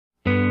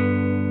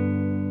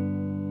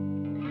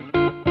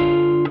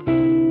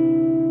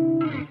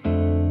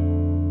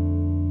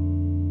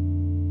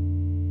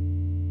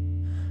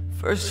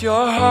First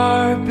your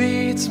heart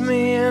beats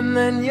me and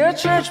then your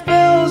church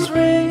bells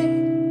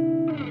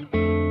ring.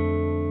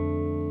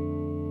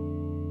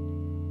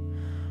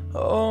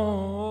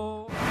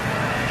 Oh.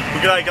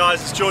 Well, g'day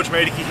guys, it's George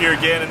Miedecke here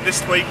again, and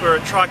this week we're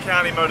at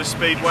Tri-County Motor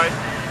Speedway.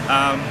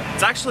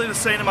 It's actually the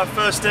scene of my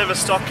first ever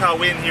stock car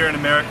win here in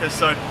America,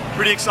 so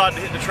pretty excited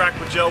to hit the track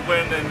with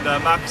JELD-WEN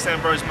and Marcus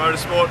Ambrose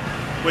Motorsport.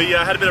 We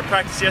had a bit of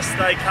practice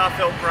yesterday, car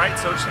felt great,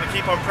 so we're just going to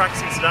keep on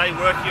practicing today,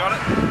 working on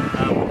it.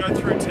 We'll go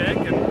through tech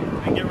and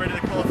get ready to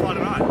qualify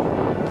tonight.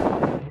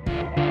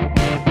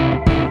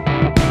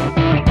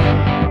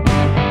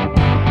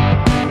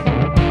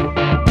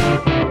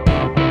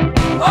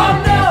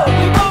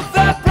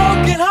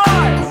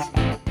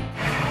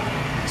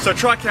 So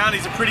Tri-County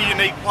is a pretty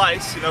unique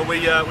place. You know,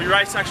 we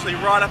race actually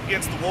right up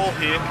against the wall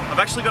here. I've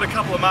actually got a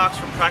couple of marks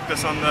from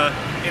practice on the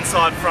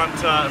inside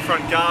front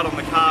guard on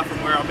the car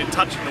from where I've been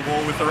touching the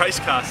wall with the race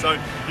car.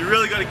 So you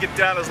really got to get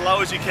down as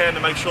low as you can to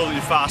make sure that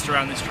you're fast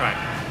around this track.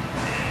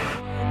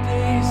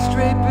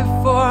 Straight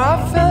before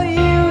I felt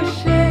you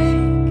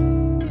shake.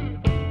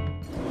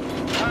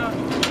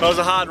 It was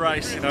a hard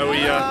race, you know, we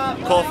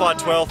qualified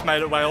 12th,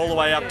 made it all the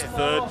way up to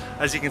 3rd.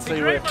 As you can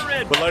see, we're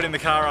loading the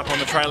car up on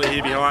the trailer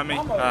here behind me.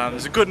 It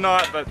was a good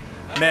night, but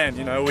man,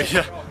 you know,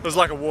 it was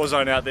like a war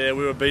zone out there.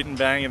 We were beating,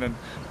 banging and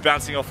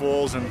bouncing off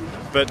walls,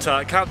 but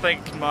I can't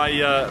thank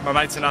my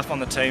mates enough on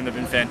the team. They've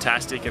been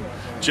fantastic, and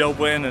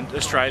JELD-WEN and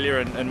Australia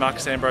and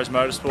Marcus Ambrose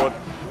Motorsport.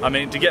 I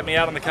mean, to get me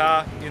out on the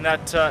car in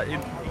that,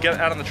 get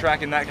out on the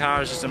track in that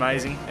car is just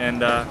amazing,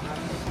 and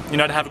you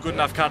know, to have a good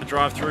enough car to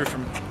drive through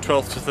from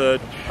 12th to 3rd,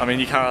 I mean,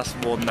 you can't ask for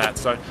more than that.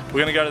 So we're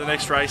going to go to the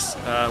next race.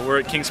 We're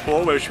at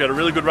Kingsport, where we had a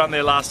really good run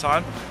there last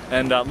time,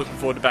 and looking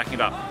forward to backing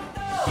it up.